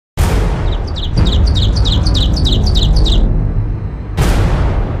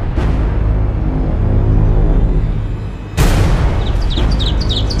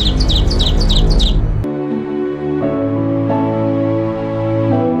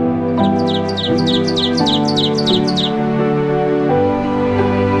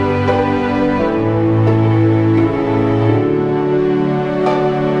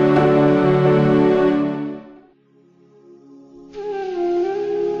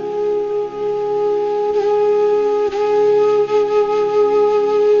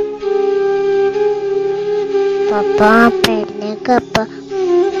അപ്പാ പെണ്ണേക്കപ്പ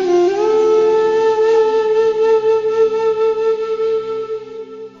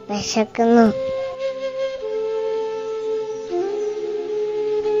വിശക്കുന്നു.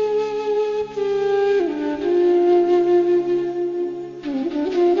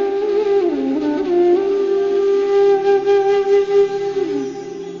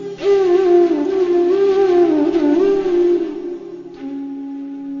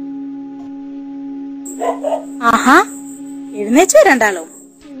 ആഹാ, എഴുന്നേച്ചു രണ്ടാളോ?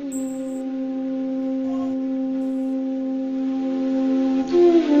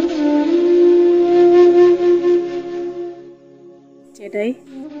 ചേട്ടായി,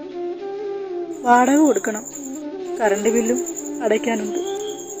 വാടക കൊടുക്കണം, കറണ്ട് ബില്ലും അടയ്ക്കാനുണ്ട്.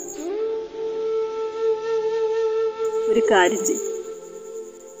 ഒരു കാര്യം ചെയ്യും,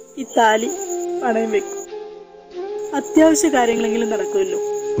 ഈ താലി പണയം വെക്കും, അത്യാവശ്യ കാര്യങ്ങളെങ്കിലും നടക്കുമല്ലോ.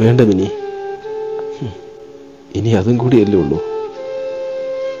 വേണ്ട മിനി, ഇനി അതും കൂടിയല്ലേ ഉള്ളൂ.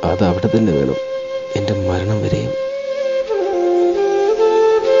 അത് അവിടെ തന്നെ വേണം, എൻ്റെ മരണം വരെയും.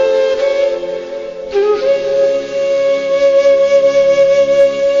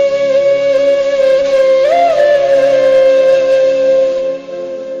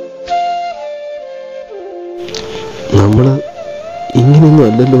 നമ്മള് ഇങ്ങനെയൊന്നും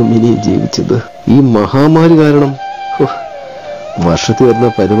അല്ലല്ലോ മിനി ജീവിച്ചത്. ഈ മഹാമാരി കാരണം വർഷത്തിൽ വരുന്ന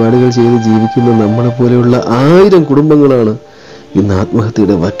പരിപാടികൾ ചെയ്ത് ജീവിക്കുന്ന നമ്മളെ പോലെയുള്ള 1000 കുടുംബങ്ങളാണ് ഇന്ന്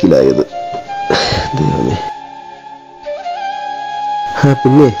ആത്മഹത്യയുടെ വക്കിലായത്. ദൈവമേ.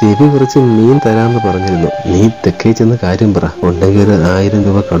 പിന്നെ രവി കുറച്ച് മീൻ തരാമെന്ന് പറഞ്ഞിരുന്നു. നീ തെക്കേ ചെന്ന് കാര്യം പറ. ഉണ്ടെങ്കിൽ ഒരു 1000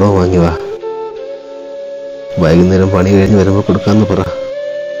 രൂപ കടവ് വാങ്ങിവാ. വൈകുന്നേരം പണി കഴിഞ്ഞ് വരുമ്പോ കൊടുക്കാന്ന് പറ.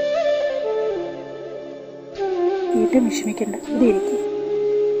 വിഷമിക്കണ്ട, ഇവിടെ ഇരിക്കും.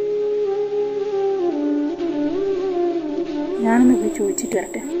 ഞാനൊന്ന് പോയി ചോദിച്ചിട്ട്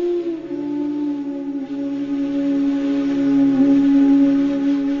വരട്ടെ.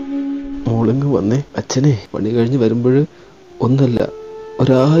 മോളിങ് വന്നേ. അച്ഛനെ പണി കഴിഞ്ഞ് വരുമ്പോൾ ഒന്നല്ല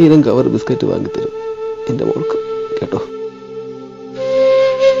 1000 കവർ ബിസ്ക്കറ്റ് വാങ്ങിത്തരും എന്റെ മോൾക്ക്, കേട്ടോ?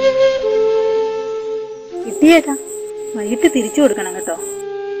 കിട്ടിയേക്കാം, വൈകിട്ട് തിരിച്ചു കൊടുക്കണം കേട്ടോ.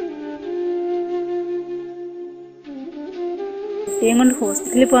 കുട്ടിയെ കൊണ്ട്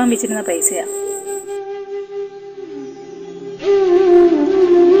ഹോസ്പിറ്റലിൽ പോകാൻ വെച്ചിരുന്ന പൈസയാ.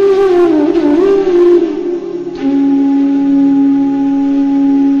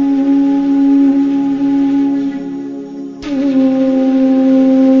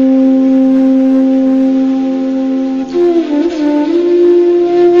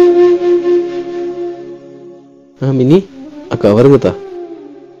 മിനി, ആ കവർ കിട്ടാ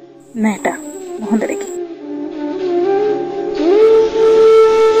നേട്ടാ മോഹൻ തടയ്ക്ക്.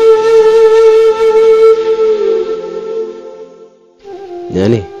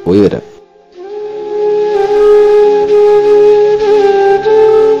 ഞാനേ പോയി വരാം.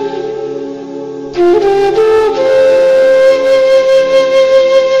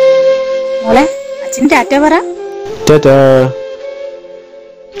 മോളെ, അച്ഛൻ ടാറ്റ പറ. ടാറ്റാ.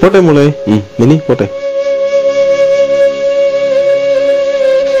 പോട്ടെ മോളെ. മിനി പോട്ടെ.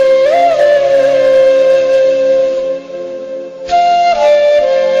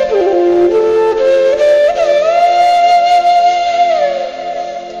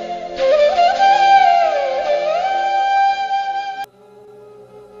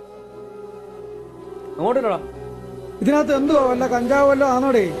 ഇതിനകത്ത് എന്തുവാ, വല്ല കഞ്ചാവ് വല്ലോ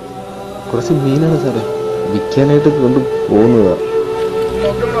ആണോടേ? കുറച്ച് മീനാണ് സാറേ, വിൽക്കാനായിട്ട് കൊണ്ട് പോകുന്നതാ.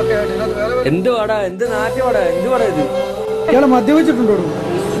 എന്തുവാടാ, എന്ത് നാട്യവാടാ, എന്തുവാടാ ഇത്? ഇയാളെ മദ്യപിച്ചിട്ടുണ്ടോ?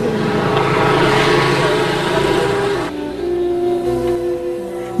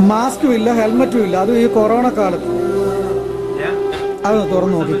 മാസ്കും ഇല്ല, ഹെൽമറ്റും ഇല്ല, അതും ഈ കൊറോണ കാലത്ത്. അത്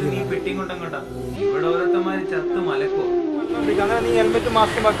തുറന്നു നോക്കി. ഇവിടെ ഓരോരുത്തന്മാര് ചത്ത് മലക്കോ. നീ ഹെൽമെറ്റ്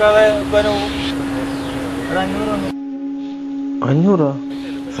മാസ്കും വെക്കാതെ 500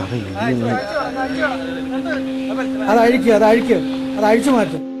 സാറേ? അത് അഴിച്ചു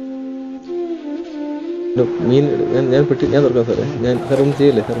മാറ്റും. മീൻ ഞാൻ പെട്ടി ഞാൻ തുറക്കാം സാറേ. ഞാൻ സാർ ഒന്നും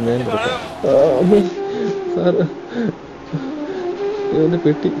ചെയ്യല്ലേ സാർ, ഞാൻ സാറ് എന്റെ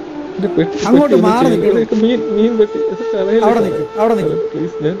പെട്ടി അങ്ങോട്ട് മാറി മീൻ പെട്ടി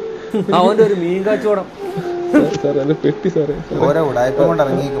പ്ലീസ്. ഞാൻ അവന്റെ ഒരു മീൻ കച്ചവടം സാർ, എന്റെ പെട്ടി സാറേ.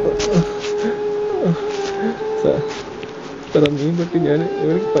 സാർ മീൻ പെട്ടി, ഞാൻ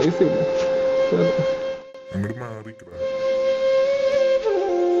എനിക്ക് പൈസ ഇല്ല സാർ.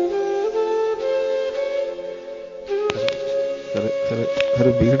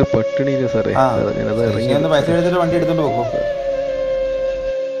 സാറേ വീട് പട്ടിണിയില്ല സാറേ. ഞാനത് ഇറങ്ങി പൈസ എടുത്തിട്ട് വണ്ടി എടുത്തോണ്ട് പോകും.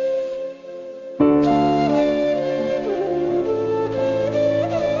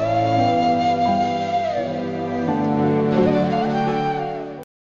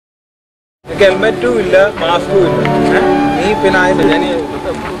 നിനക്ക് ഹെൽമെറ്റും ഇല്ല മാസ്കും ഇല്ല. നീ പിന്നെ ആയിട്ട് ഞാൻ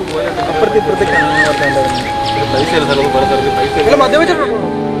അപ്പുറത്ത് ഇപ്പുറത്തേക്ക് മദ്യപിച്ചിട്ടുണ്ടോ?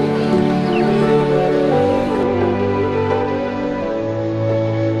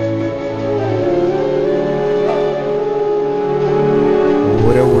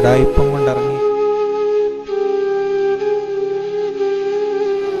 ഓരോ ഉടായിപ്പം കൊണ്ടിറങ്ങി.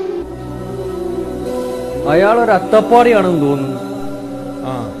 അയാളൊരു അത്തപ്പാടിയാണെന്ന് തോന്നുന്നു.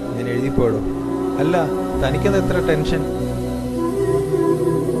 ആ, ഞാൻ എഴുതിപ്പോയിടും. അല്ല, തനിക്കെന്താ എത്ര ടെൻഷൻ?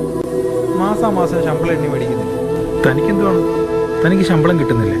 മാസം ശമ്പളം എണ്ണി മേടിക്കുന്നില്ലേ? തനിക്കെന്തുവാണ്? തനിക്ക് ശമ്പളം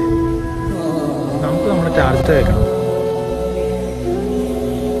കിട്ടുന്നില്ലേ? നമുക്ക് നമ്മുടെ ചാർജ് കേൾക്കണം.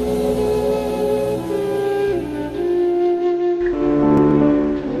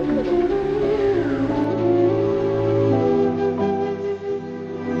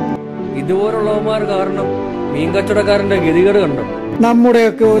 ഇതുപോലുള്ളവന്മാർ കാരണം മീൻ കച്ചവടക്കാരന്റെ ഗതികേട് കണ്ടോ?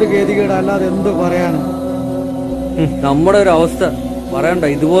 നമ്മുടെയൊക്കെ ഒരു ഗതികേട് അല്ലാതെ എന്ത് പറയാനും. നമ്മുടെ ഒരു അവസ്ഥ പറയണ്ട.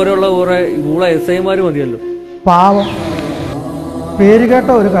 ഇതുപോലെയുള്ള കുറെ ഊള എസ് ഐമാര് മതിയല്ലോ. പാവം പേരുകേട്ട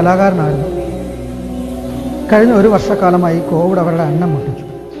ഒരു കലാകാരനായിരുന്നു. കഴിഞ്ഞ ഒരു വർഷക്കാലമായി കോവിഡ് അവരുടെ അന്നം മുട്ടിച്ചു.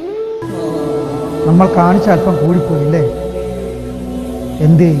 നമ്മൾ കാണിച്ച അല്പം കൂടിപ്പോയില്ലേ?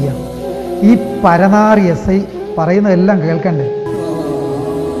 എന്ത് ചെയ്യാം? ഈ പരനാറി എസ് ഐ പറയുന്നതെല്ലാം കേൾക്കണ്ടേ?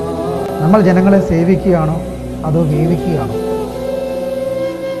 നമ്മൾ ജനങ്ങളെ സേവിക്കുകയാണോ അതോ വേവിക്കുകയാണോ?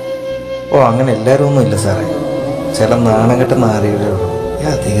 ഓ, അങ്ങനെ എല്ലാവരും ഒന്നുമില്ല സാറേ. ചില നാണം കെട്ട നാറികളേ ഉള്ളൂ. ഈ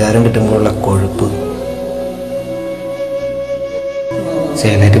അധികാരം കിട്ടുമ്പോഴുള്ള കൊഴുപ്പ്.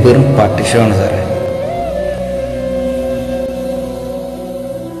 ചിലര് വെറും പട്ടിഷമാണ് സാറേ.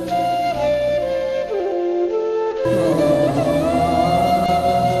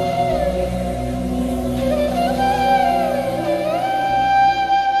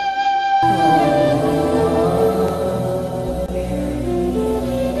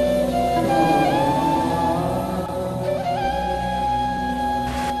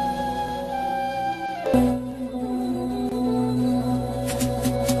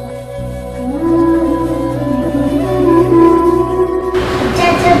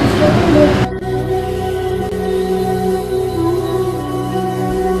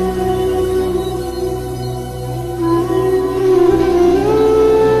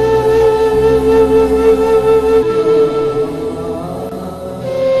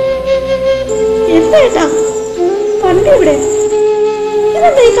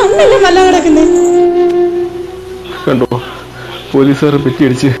 കണ്ടോ, പോലീസുകാരെ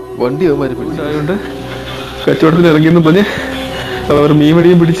പെറ്റിയടിച്ച് വണ്ടി അവന്മാരെ പിടിച്ചായോണ്ട് കച്ചവടത്തിന് ഇറങ്ങിയെന്ന് പറഞ്ഞ് അവർ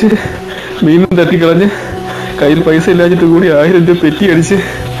മീൻവടിയും പിടിച്ച് മീനും തട്ടിക്കളഞ്ഞ് കയ്യിൽ പൈസ ഇല്ലാഞ്ഞിട്ട് കൂടി 1000 രൂപ പെറ്റിയടിച്ച്.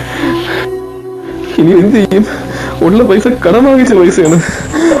 ഇനി എന്ത് ചെയ്യും? ഉള്ള പൈസ കടം വാങ്ങിച്ച പൈസയാണ്.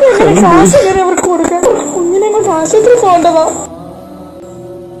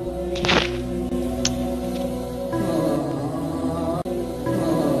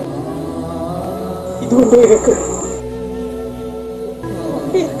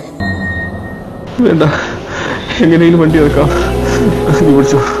 വേണ്ട, എങ്ങനെയും വണ്ടി ഇറക്കാം. നീ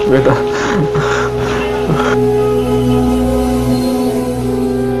പിടിച്ചോ. വേണ്ട,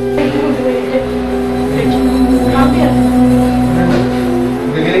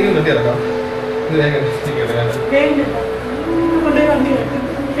 എങ്ങനെയെങ്കിലും വണ്ടി ഇറക്കാം.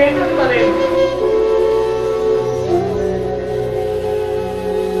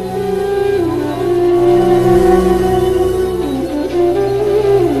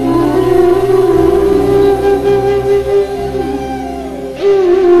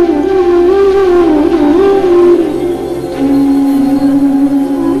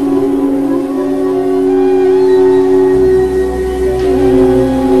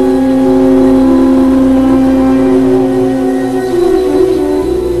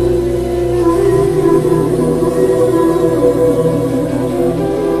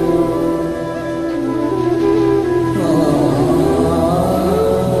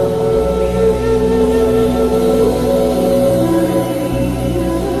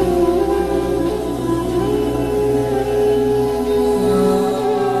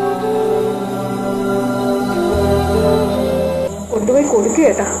 കൊണ്ടുപോയി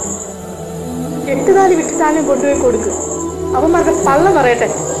കൊടുക്കേട്ടാ. കെട്ടുതാലി വിട്ടിട്ടാലും കൊണ്ടുപോയി കൊടുക്കും. അവന്മാർക്ക് പള്ളം പറയട്ടെ.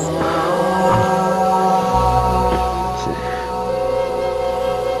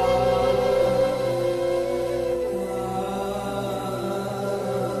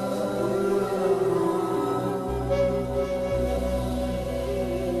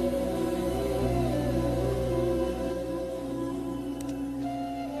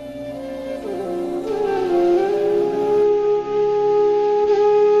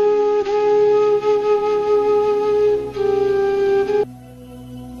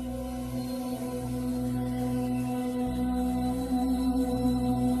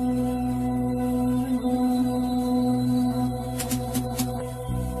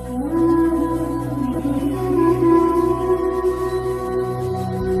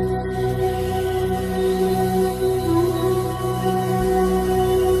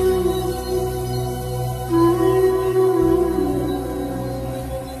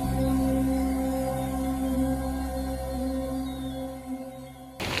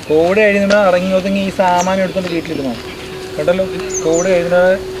 കോവിഡ് കഴിയുമ്പോൾ ഇറങ്ങി ഒതുങ്ങി ഈ സാമാനം എടുത്തുകൊണ്ട് വീട്ടിലിരുന്നോ കേട്ടല്ലോ. കോവിഡ് കഴിയുമ്പോൾ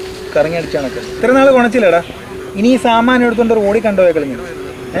കറങ്ങി അടിച്ചാണൊക്കെ ഇത്ര നാൾ കുണച്ചില്ലടാ. ഇനി ഈ സാമാനം എടുത്തുകൊണ്ട് റോഡിൽ കണ്ടുപോയ കളിഞ്ഞു.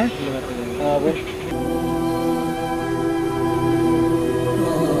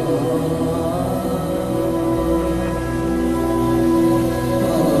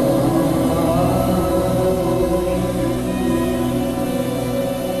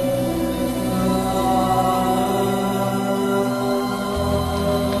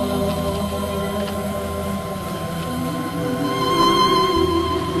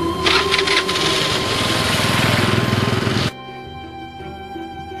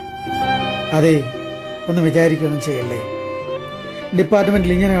 അതെ, ഒന്ന് വിചാരിക്കുകയൊന്നും ചെയ്യല്ലേ.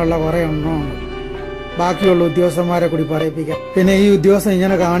 ഡിപ്പാർട്ട്മെന്റിൽ ഇങ്ങനെയുള്ള കുറേ എണ്ണമുണ്ട്. ബാക്കിയുള്ള ഉദ്യോഗസ്ഥന്മാരെ കൂടി പറയിപ്പിക്കാം. പിന്നെ ഈ ഉദ്യോഗസ്ഥൻ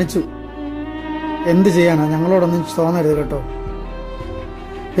ഇങ്ങനെ കാണിച്ചു, എന്ത് ചെയ്യാനാ? ഞങ്ങളോടൊന്നും തോന്നരുത് കേട്ടോ.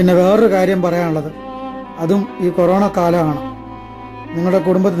 പിന്നെ വേറൊരു കാര്യം പറയാനുള്ളത്, അതും ഈ കൊറോണ കാലമാണ്. നിങ്ങളുടെ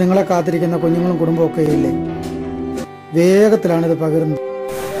കുടുംബത്തിൽ നിങ്ങളെ കാത്തിരിക്കുന്ന കുഞ്ഞുങ്ങളും കുടുംബവും ഒക്കെ ഇല്ലേ? വേഗത്തിലാണിത് പകരുന്നത്.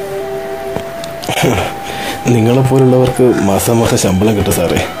 നിങ്ങളെപ്പോലുള്ളവർക്ക് മാസം മാസം ശമ്പളം കിട്ടും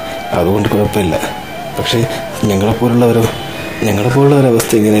സാറേ, അതുകൊണ്ട് കുഴപ്പമില്ല. പക്ഷേ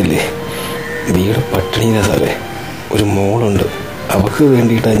ഞങ്ങളെപ്പോലുള്ളവരവസ്ഥ ഇങ്ങനെയല്ലേ? വീട് പട്ടിണിയില്ല സാറേ. ഒരു മോളുണ്ട്, അവർക്ക്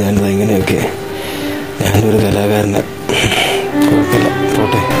വേണ്ടിയിട്ടാണ് ഞാനിത് ഇങ്ങനെയൊക്കെ. ഞാനൊരു കലാകാരന്. കുഴപ്പമില്ല,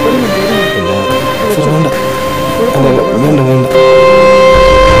 പോട്ടെ. വേണ്ട വേണ്ട.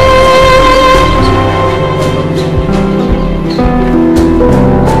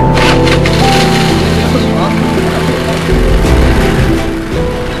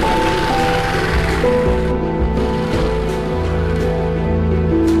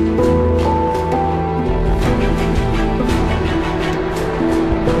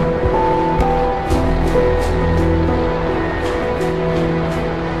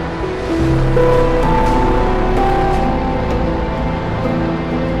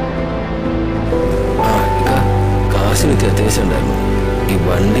 കാശിനൊക്കെ അത്യാവശ്യം ഉണ്ടായിരുന്നു. ഈ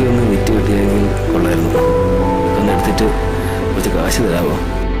വണ്ടി ഒന്ന് വിറ്റ് കിട്ടിയെങ്കിൽ കൊള്ളായിരുന്നു. ഒന്ന് എടുത്തിട്ട് കുറച്ച് കാശ് തരാമോ?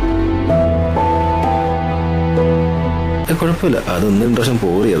 കുഴപ്പമില്ല, അത് 1-2 വർഷം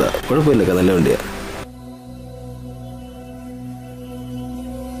പോറിയതാ. കുഴപ്പമില്ല, നല്ല വണ്ടിയാ.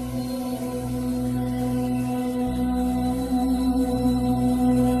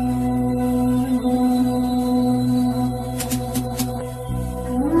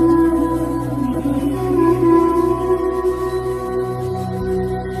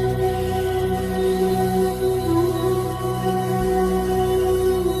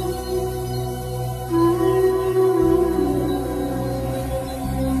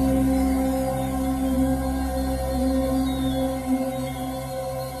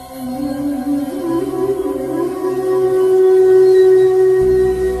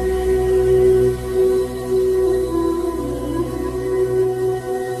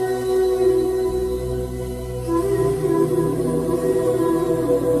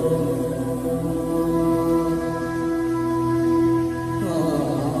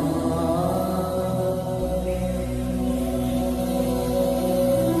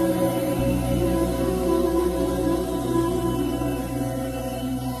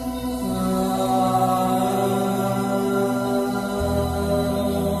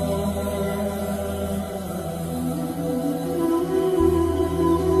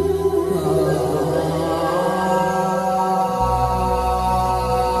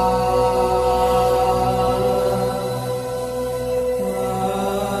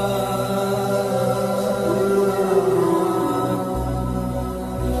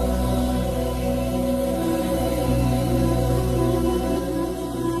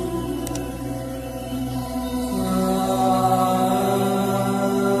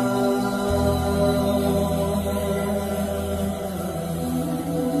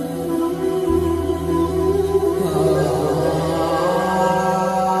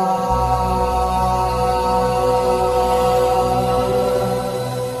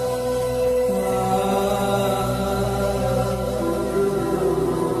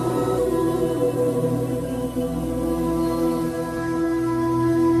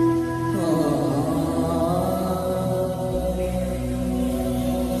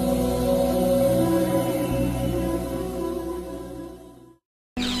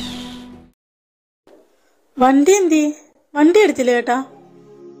 വണ്ടി എടുത്തില്ലേ ചേട്ടാ?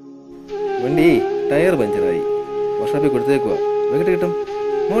 വണ്ടി ടയർ പഞ്ചറായി, വർഷാപ്പിൽ കൊടുത്തേക്കുവാ. വെക്കിട്ട് കിട്ടും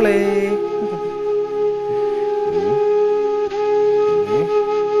മോളെ.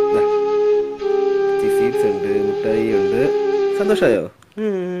 സീറ്റ്സ് ഉണ്ട്, മിഠായി ഉണ്ട്. സന്തോഷമായോ?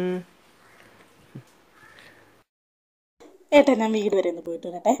 ഏട്ടാ, ഞാൻ വീട് വരെ ഒന്ന് പോയിട്ട്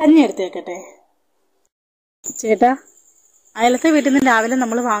വരട്ടെ. കഞ്ഞി എടുത്ത് വെക്കട്ടെ ചേട്ടാ? അയലത്തെ വീട്ടിൽ നിന്ന് രാവിലെ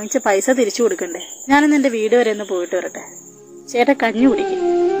നമ്മൾ വാങ്ങിച്ച പൈസ തിരിച്ചു കൊടുക്കണ്ടേ? ഞാനിന്ന് എന്റെ വീട് വരെ ഒന്ന് പോയിട്ട് വരട്ടെ. ചേട്ടാ കഞ്ഞി കുടിക്കും,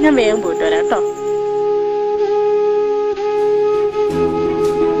 ഞാൻ വേഗം പോയിട്ട് വരാം കേട്ടോ.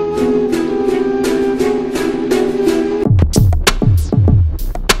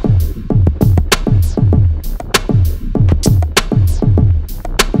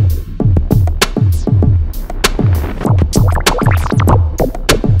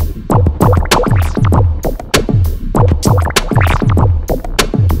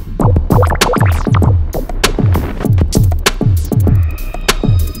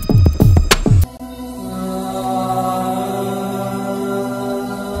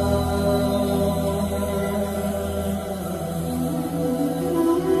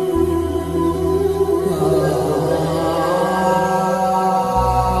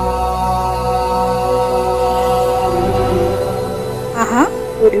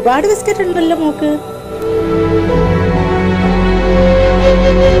 ഒരുപാട് ബിസ്ക്കറ്റ് ഉണ്ടല്ലോ മോക്ക്.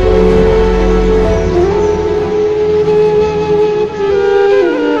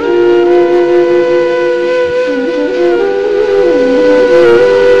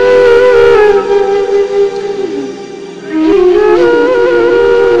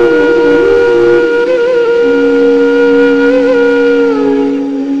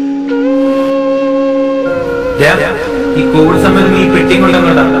 ഈ കോവിഡ് സമയത്ത് നീ പെട്ടിയും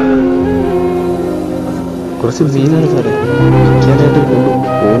കൊണ്ടങ്ങോട്ടാ? കുറച്ച് മീനാണ് സാറേ, വിൽക്കാനായിട്ട്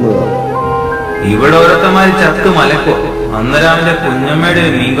പോകുന്നതാണ്. ഇവിടെ ഓരോരുത്തമാര് ചത്ത് മലക്കോ. അന്നേരം അവന്റെ കുഞ്ഞമ്മയുടെ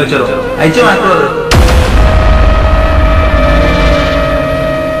മീൻ കൊച്ചറോ അയച്ചു മാറ്റോ.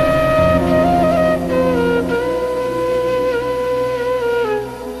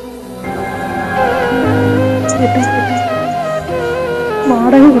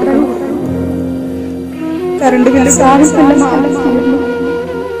 വാടക കൊടുക്കണം, കറണ്ട് ബില്ല് സാധിക്കില്ല.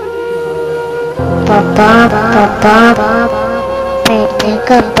 പപ്പാ പെണ്ണ്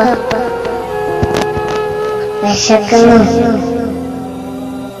കപ്പ വിശക്കുന്നു.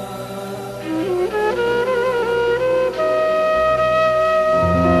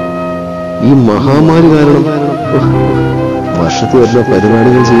 ഈ മഹാമാരി കാരണം വർഷത്തിൽ വരുന്ന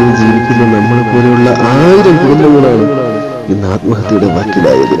പരിപാടികൾ ചെയ്ത് ജീവിക്കുന്ന നമ്മളെ പോലെയുള്ള 1000 കുടുംബങ്ങളാണ് ഇന്ന് ആത്മഹത്യയുടെ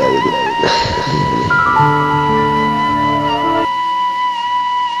വക്കിലായത്.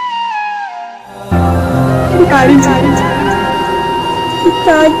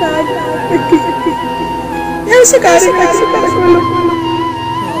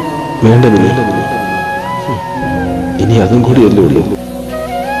 വേണ്ടതില്ല, ഇനി അതും കൂടിയല്ലേ ഉള്ളൂ.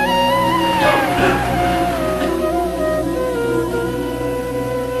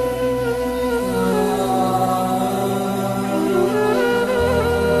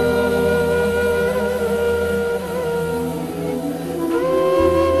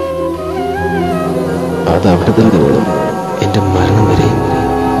 അത് അവിടെ തന്നെ വേണം, എന്റെ മരണം വരെ.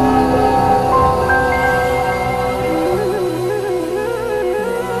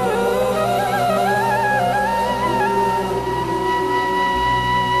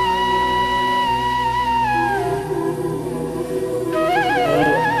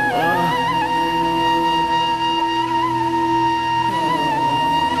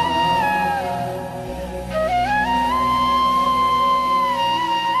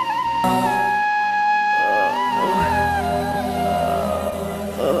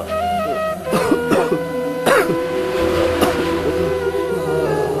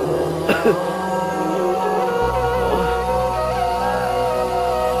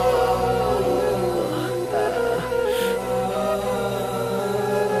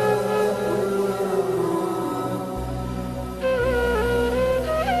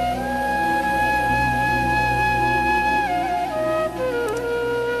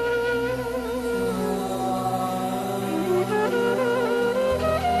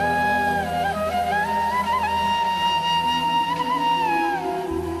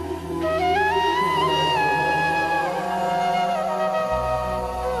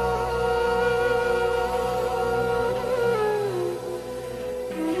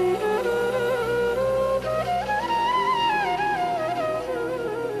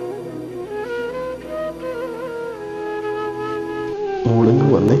 മോളിങ്ങ്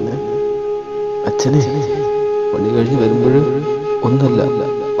വന്നേ. അച്ഛനെ പണി കഴിഞ്ഞ് വരുമ്പോഴും ഒന്നല്ല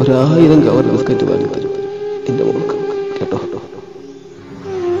 1000 കവർ ബിസ്ക്കറ്റ് വാങ്ങി തരും എന്റെ മോൾക്ക്. കേട്ടോ?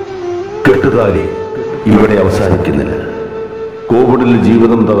 കെട്ടുതാലി ഇവിടെ അവസാനിക്കുന്നില്ല. കോവിഡിൽ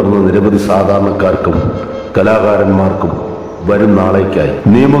ജീവിതം തകർന്ന നിരവധി സാധാരണക്കാർക്കും കലാകാരന്മാർക്കും വരും നാളേക്കായി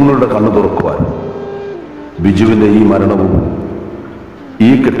നിയമങ്ങളുടെ കണ്ണു തുറക്കുവാൻ ബിജുവിന്റെ ഈ മരണവും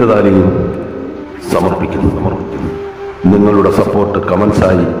ഈ കെട്ടുതാലിയും സമർപ്പിക്കുന്നു. നിങ്ങളുടെ സപ്പോർട്ട്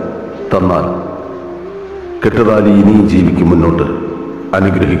കമന്റ്സായി തന്നാൽ കെട്ടുതാലി ഇനിയും ജീവിക്കും മുന്നോട്ട്.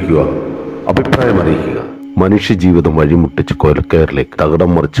 അനുഗ്രഹിക്കുക, അഭിപ്രായം അറിയിക്കുക. മനുഷ്യജീവിതം വഴിമുട്ടിച്ച് കൊലക്കയറിലേക്ക്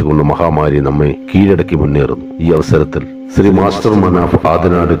തകിടം മറിച്ചുകൊണ്ട് മഹാമാരി നമ്മെ കീഴടക്കി മുന്നേറുന്നു. ഈ അവസരത്തിൽ ശ്രീ മാസ്റ്റർ മനാഫ്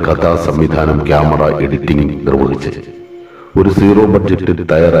ആദിനാട് കഥാ സംവിധാനം, ക്യാമറ, എഡിറ്റിംഗ് നിർവഹിച്ച് ഒരു സീറോ ബഡ്ജറ്റിൽ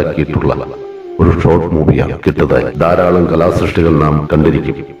തയ്യാറാക്കിയിട്ടുള്ള ഒരു ഷോർട്ട് മൂവിയാണ് കെട്ടുതാലി. ധാരാളം കലാസൃഷ്ടികൾ നാം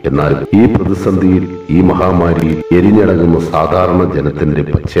കണ്ടിരിക്കും. എന്നാൽ ഈ പ്രതിസന്ധിയിൽ, ഈ മഹാമാരിയിൽ എരിഞ്ഞടങ്ങുന്ന സാധാരണ ജനത്തിന്റെ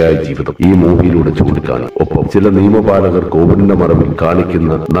പച്ചയായ ജീവിതം ഈ മൂവിയിലൂടെ ചൂണ്ടിക്കാണും. ഒപ്പം ചില നിയമപാലകർ കോവിഡിന്റെ മറവിൽ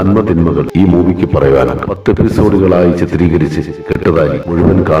കാണിക്കുന്ന നന്മ തിന്മകൾ ഈ മൂവിക്ക് പറയാനുണ്ട്. 10 എപ്പിസോഡുകളായി ചിത്രീകരിച്ച് കെട്ടുതാലി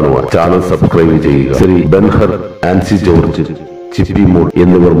മുഴുവൻ കാണുവാൻ ചാനൽ സബ്സ്ക്രൈബ് ചെയ്യുക. ശ്രീ ബെൻഹർ, ആൻസി ജോർജ്, ചിപ്പി മോൾ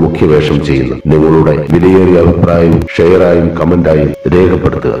എന്നിവർ മുഖ്യവേഷം ചെയ്യുന്നു. നിങ്ങളുടെ വിലയേറിയ അഭിപ്രായം ഷെയറായും കമന്റായും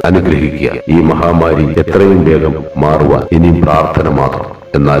രേഖപ്പെടുത്തുക. അനുഗ്രഹിക്കുക. ഈ മഹാമാരി എത്രയും വേഗം മാറുവാൻ ഇനിയും പ്രാർത്ഥന മാത്രം.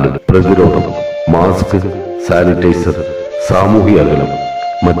 എന്നാലും പ്രതിരോധം, മാസ്ക്, സാനിറ്റൈസർ, സാമൂഹിക അകലം,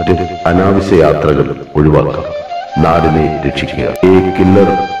 മറ്റ് അനാവശ്യ യാത്രകൾ ഒഴിവാക്കാം. നാടിനെ രക്ഷിക്കുക. A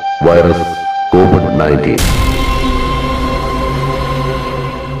killer virus COVID-19.